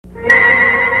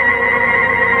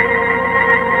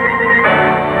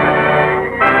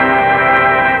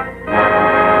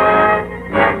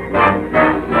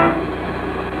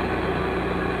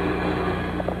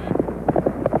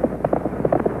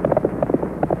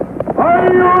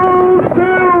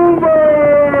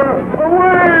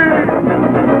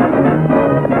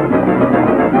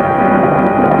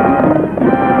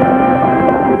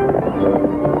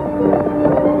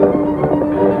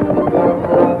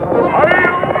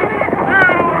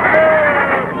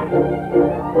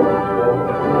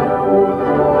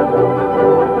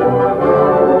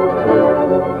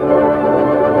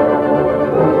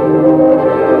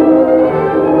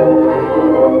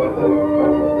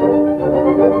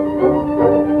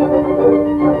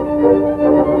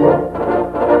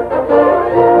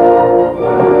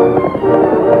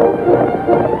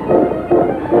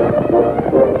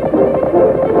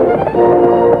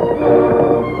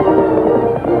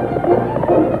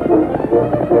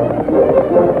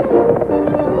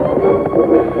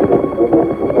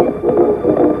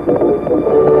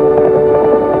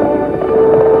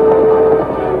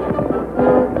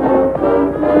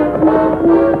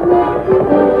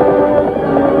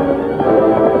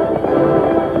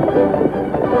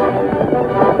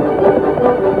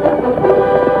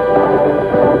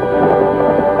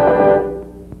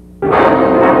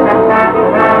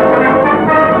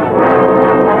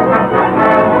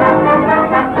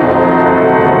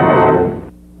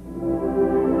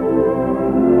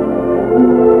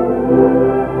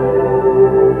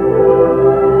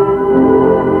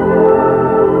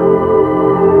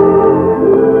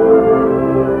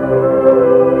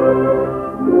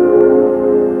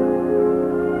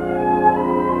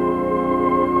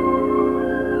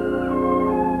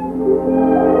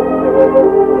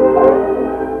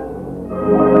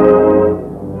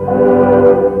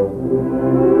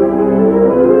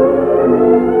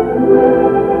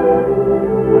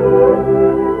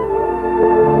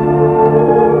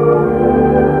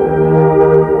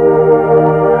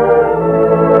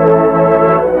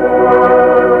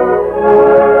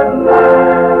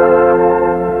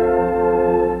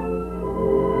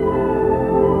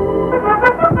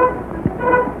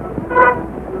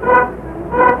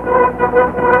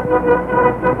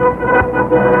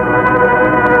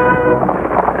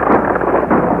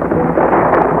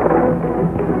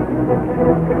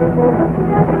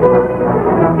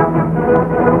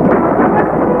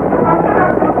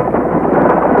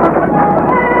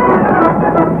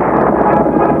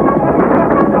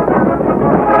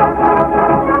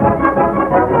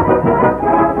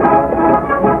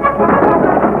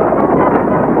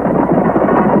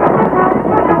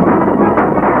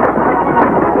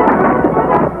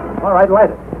I'd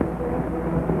light it.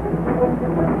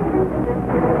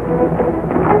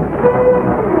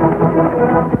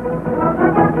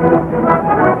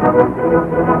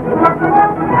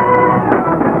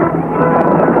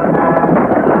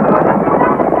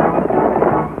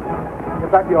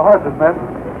 Get back to your horses,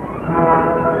 men.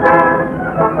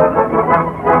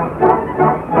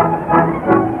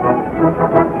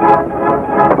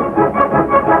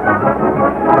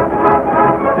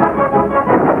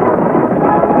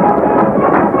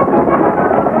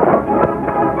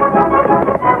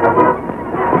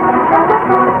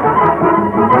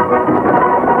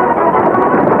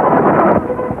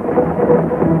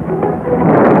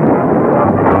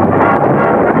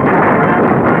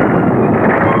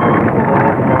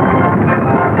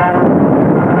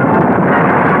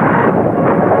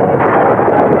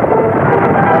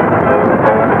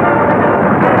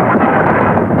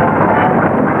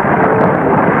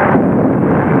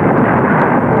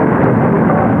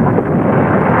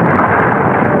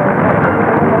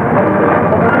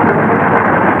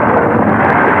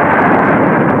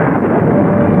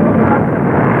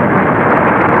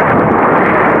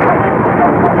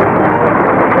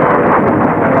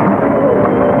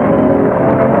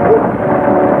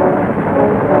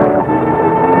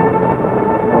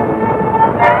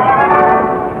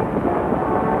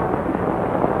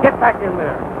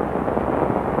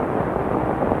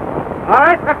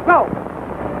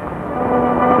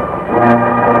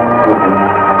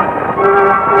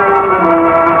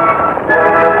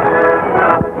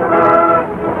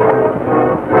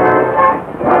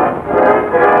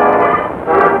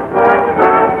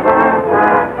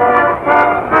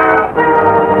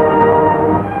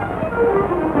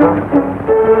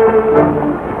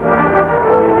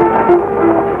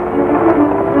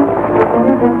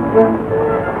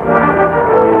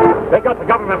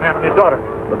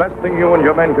 You and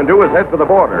your men can do is head for the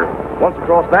border. Once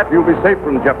across that, you'll be safe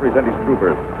from Jeffries and his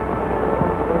troopers.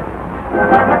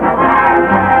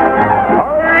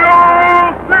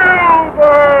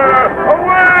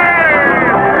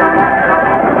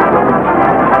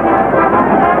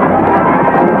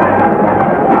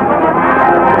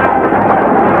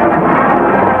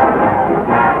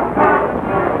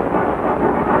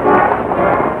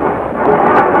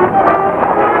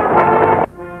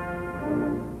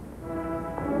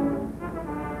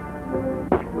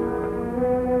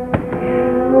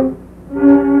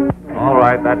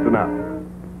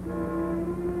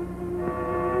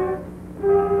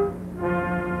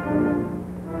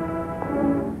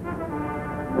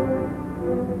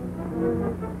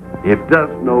 It does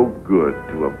no good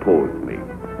to oppose me.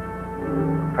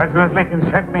 President Lincoln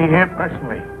sent me here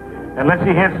personally. Unless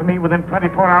he hears from me within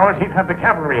 24 hours, he'd have the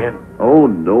cavalry in. Oh,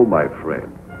 no, my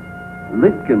friend.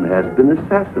 Lincoln has been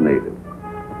assassinated.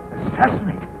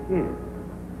 Assassinated? Yes.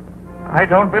 I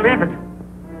don't believe it.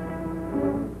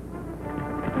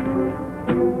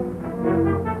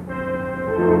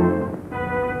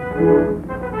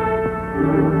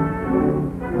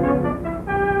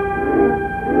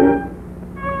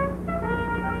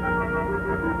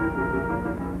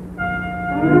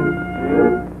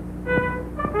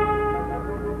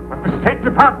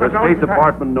 The State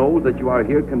Department knows that you are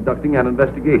here conducting an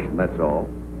investigation, that's all.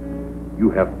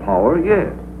 You have power,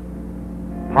 yes.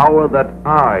 Power that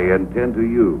I intend to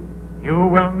use. You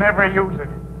will never use it.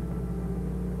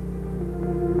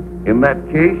 In that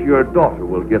case, your daughter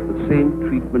will get the same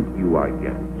treatment you are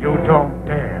getting. You don't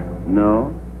dare.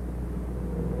 No?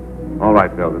 All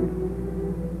right, Belden.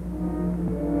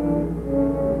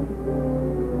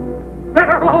 Let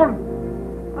her alone!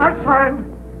 I'll sign.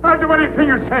 I'll do anything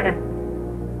you say.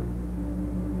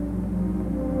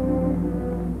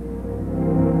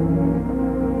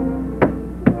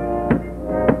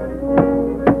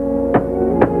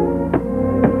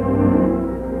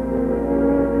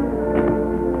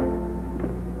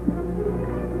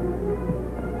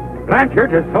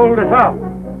 Blanchard has sold us out.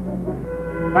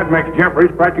 That makes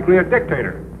Jeffries practically a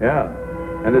dictator. Yeah.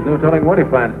 And there's no telling what he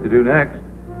plans to do next.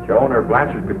 Joan or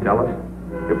Blanchard could tell us,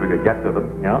 if we could get to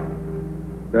them. Yeah.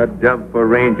 That devil for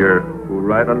Ranger who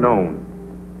ride alone.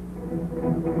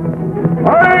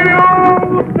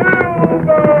 Hi-yo,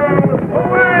 Silver!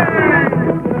 Away!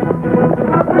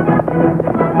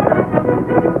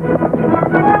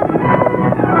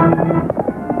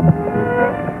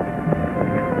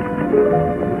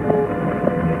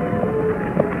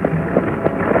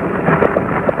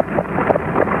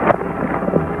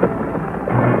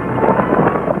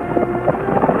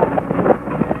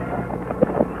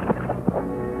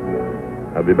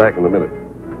 I'll be back in a minute.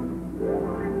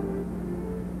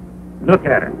 Look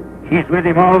at her. She's with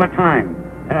him all the time.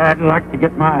 I'd like to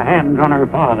get my hands on her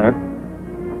father.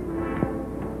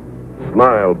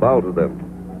 Smile, bow to them.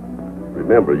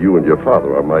 Remember, you and your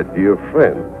father are my dear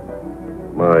friend.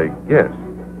 My guest.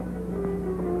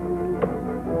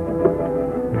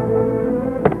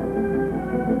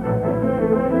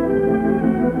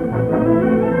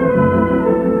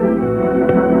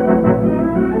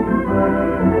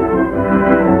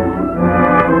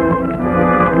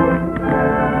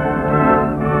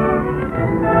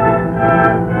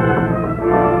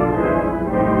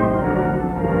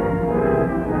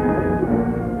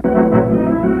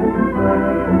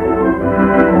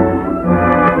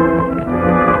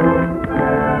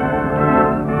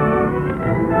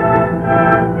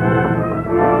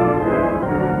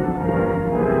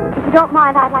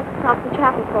 I'd like to stop the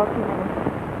chapel for a few minutes.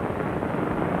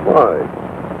 Why?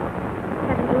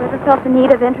 Haven't you ever felt the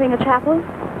need of entering a chapel?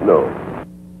 No.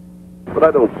 But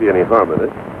I don't see any harm in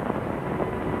it.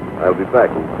 I'll be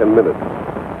back in 10 minutes.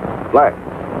 Black.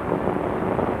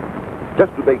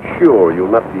 Just to make sure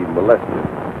you'll not be molested,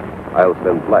 I'll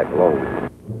send Black along with you.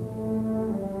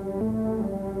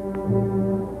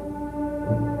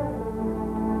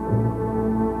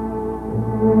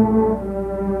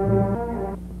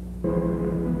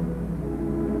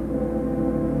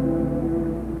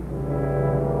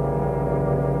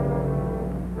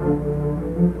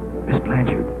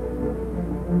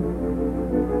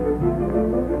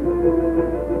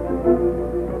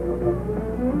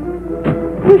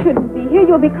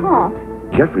 You'll be caught.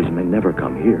 Jeffries may never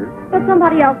come here. But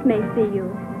somebody else may see you.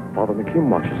 Father McKim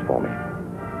watches for me.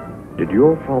 Did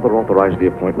your father authorize the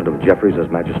appointment of Jeffries as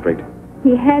magistrate?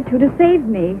 He had to save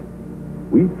me.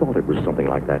 We thought it was something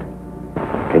like that.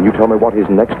 Can you tell me what his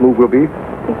next move will be?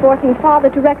 He's forcing Father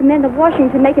to recommend that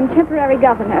Washington make him temporary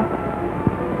governor.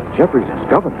 Jeffries as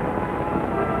governor?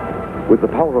 With the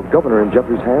power of governor in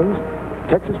Jeffries' hands,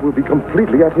 Texas will be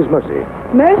completely at his mercy.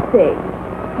 Mercy?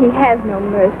 He has no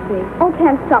mercy. Oh,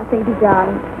 can something be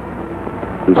done?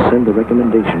 We'll send the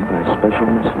recommendation by special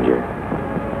messenger.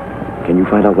 Can you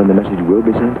find out when the message will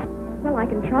be sent? Well, I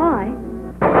can try.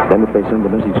 Then if they send the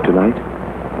message tonight,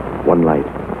 one light.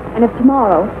 And if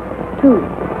tomorrow, two.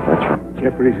 That's right.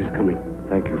 Jeffries is coming.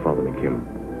 Thank you, Father McKim.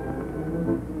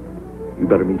 You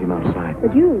better meet him outside.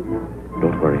 But you?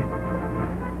 Don't worry.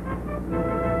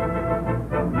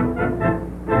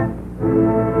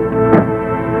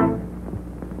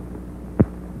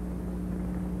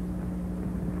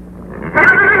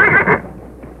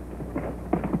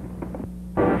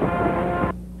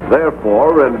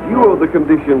 Therefore, in view of the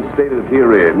conditions stated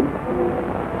herein,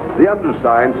 The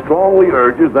undersigned strongly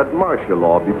urges that martial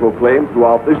law be proclaimed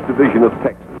throughout this division of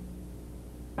Texas,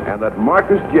 and that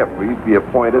Marcus Jeffries be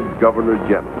appointed Governor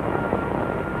General.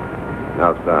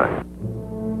 Now sign.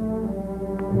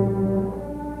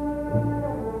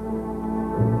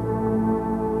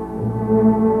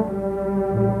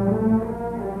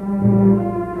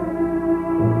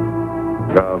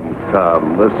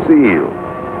 Come, the seal.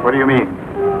 What do you mean?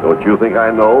 Don't you think I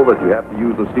know that you have to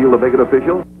use the seal to make it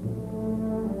official?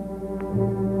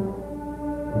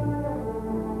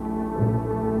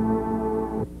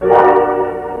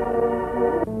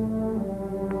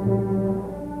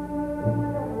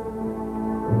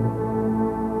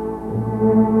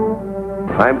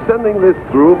 I'm sending this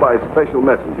through by special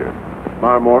messenger.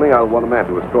 Tomorrow morning, I'll want a man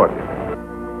to escort you.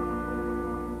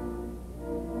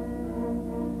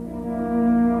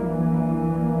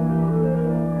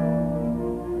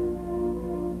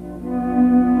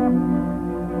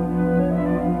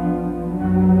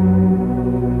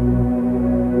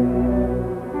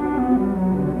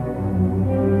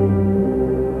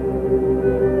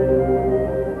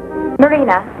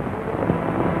 Marina.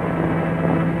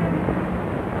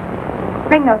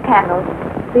 Bring those candles.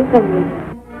 Please bring me.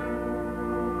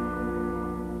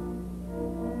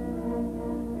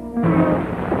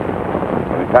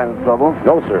 Any kind of trouble?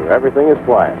 No, sir. Everything is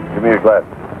quiet. Give me your glass.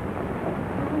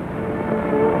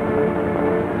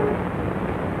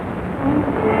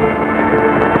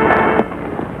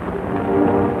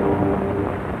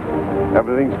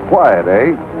 Everything's quiet,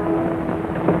 eh?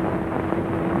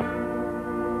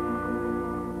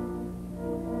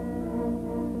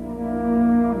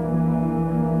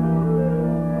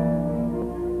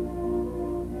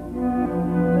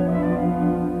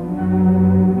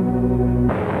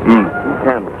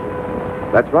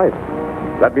 That's right.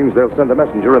 That means they'll send a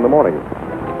messenger in the morning.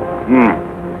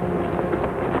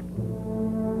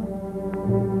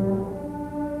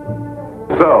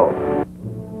 So,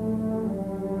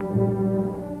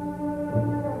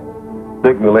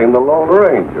 signaling the Lone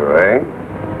Ranger, eh?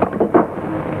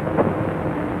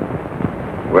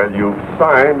 Well, you've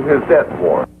signed his death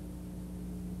warrant.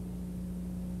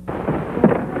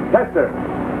 Chester!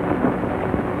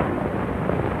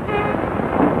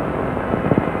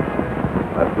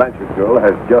 That Blanchard girl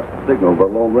has just signaled the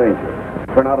Lone Ranger.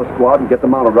 Turn out a squad and get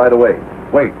them mounted right away.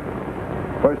 Wait.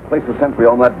 First, place a sentry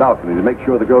on that balcony to make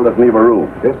sure the girl doesn't leave her room.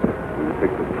 Yes, sir. We'll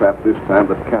pick the trap this time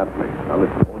that can't make. Now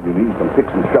listen, all you need is some picks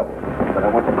and shovels. But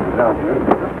I want you to come down here.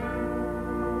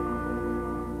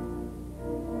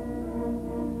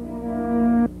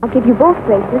 I'll give you both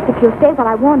places if you'll stay while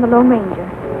I warn the Lone Ranger.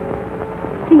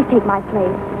 Please take my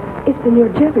place. If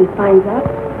Senor Jeffries finds out,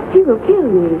 he will kill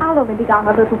me. I'll only be gone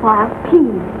a little while.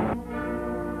 Please.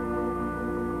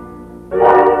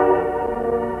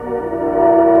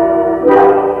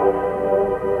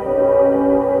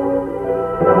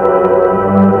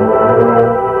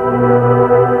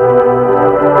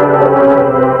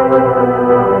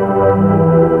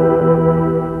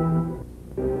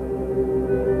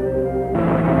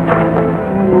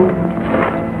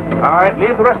 All right,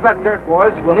 leave the rest of that dirt,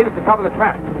 boys. We'll need it to cover the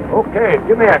trap. Okay,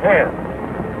 give me a hand.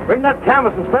 Bring that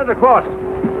canvas and spread it across.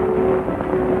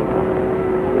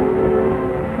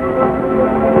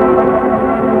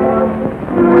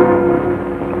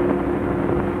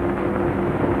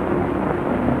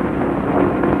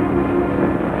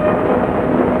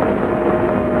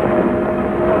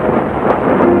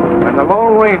 And the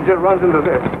Lone Ranger runs into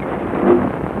this.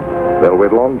 They'll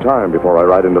wait a long time before I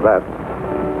ride into that.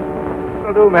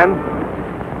 That'll do, men.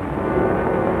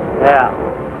 Yeah.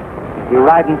 You're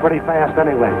riding pretty fast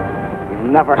anyway.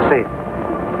 You'll never see.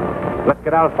 Let's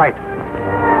get out and fight.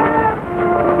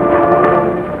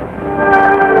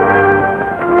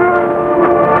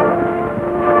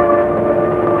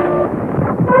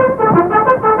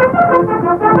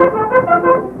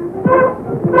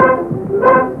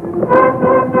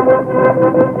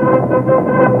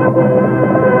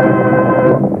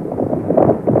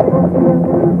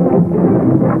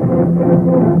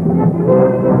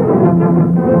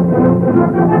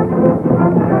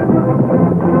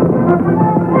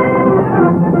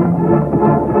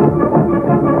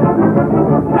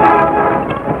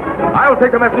 I'll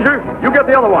take the messenger. You get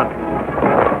the other one.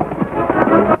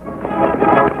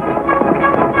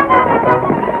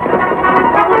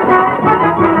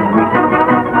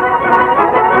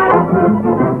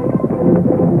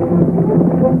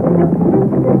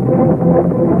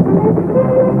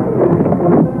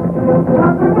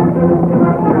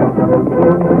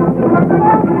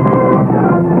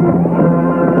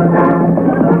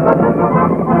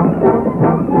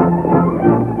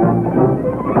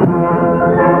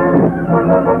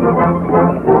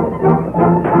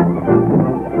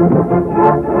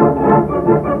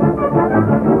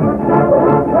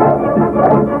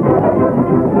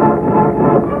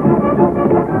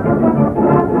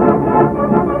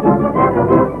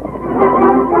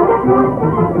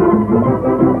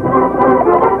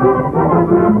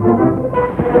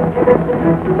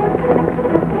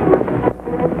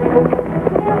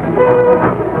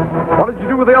 What did you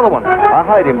do with the other one? I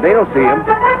hide him. They don't see him.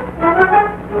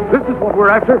 This is what we're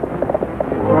after.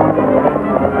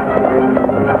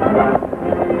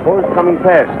 Boy's coming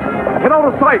fast. Get out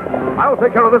of sight. I'll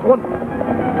take care of this one.